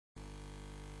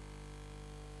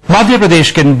Madhya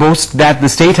Pradesh can boast that the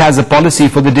state has a policy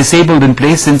for the disabled in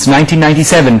place since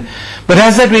 1997. But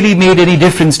has that really made any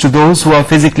difference to those who are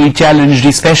physically challenged,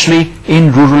 especially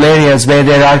in rural areas where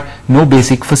there are no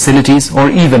basic facilities or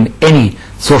even any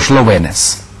social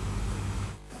awareness?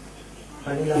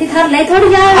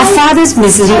 A father's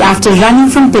misery after running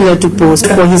from pillar to post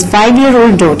for his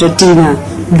 5-year-old daughter Tina.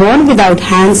 Born without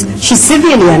hands, she's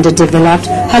severely underdeveloped.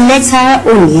 Her legs are her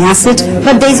only asset,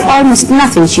 but there's almost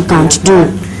nothing she can't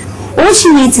do. All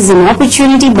she needs is an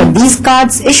opportunity, but these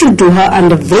cards issued to her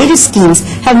under various schemes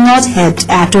have not helped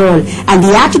at all, and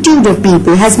the attitude of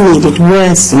people has made it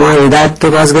worse. मैं हिदायत के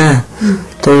पास गया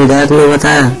तो हिदायत ने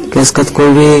बताया कि इसका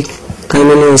कोई भी कहीं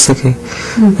नहीं हो सके,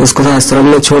 इसको तो आश्रम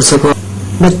में छोड़ सको.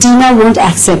 But Tina won't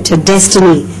accept her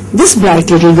destiny. This bright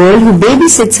little girl who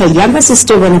babysits her younger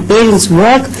sister when her parents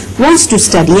work wants to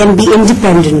study and be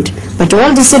independent. But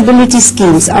all disability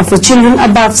schemes are for children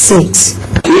above 6.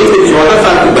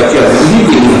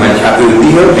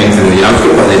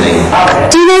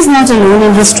 Tina is not alone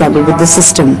in her struggle with the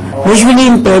system. Visually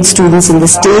impaired students in the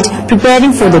state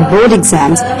preparing for the board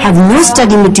exams have no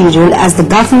study material as the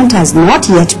government has not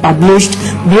yet published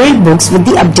Braille books with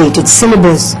the updated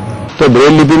syllabus. तो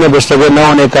Braille लिपि में पुस्तकें न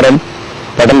होने के कारण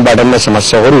पठन पाठन में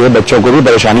समस्या हो रही है, बच्चों को भी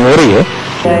परेशानी हो रही है.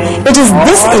 It is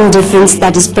this indifference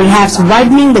that is perhaps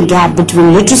widening the gap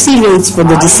between literacy rates for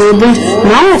the disabled,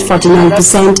 now at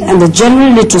 49%, and the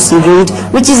general literacy rate,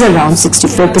 which is around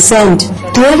 64%.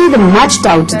 Clearly, the much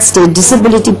touted state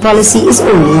disability policy is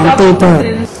only on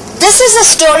paper. This is a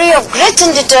story of grit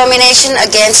and determination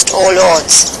against all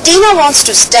odds. Tina wants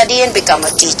to study and become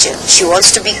a teacher. She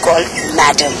wants to be called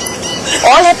Madam.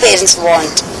 All her parents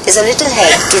want is a little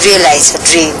help to realize her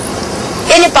dream.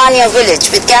 In Ipania village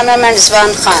with cameraman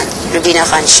Rizwan Khan, Rubina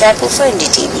Khan Shaipur for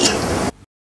NDTV.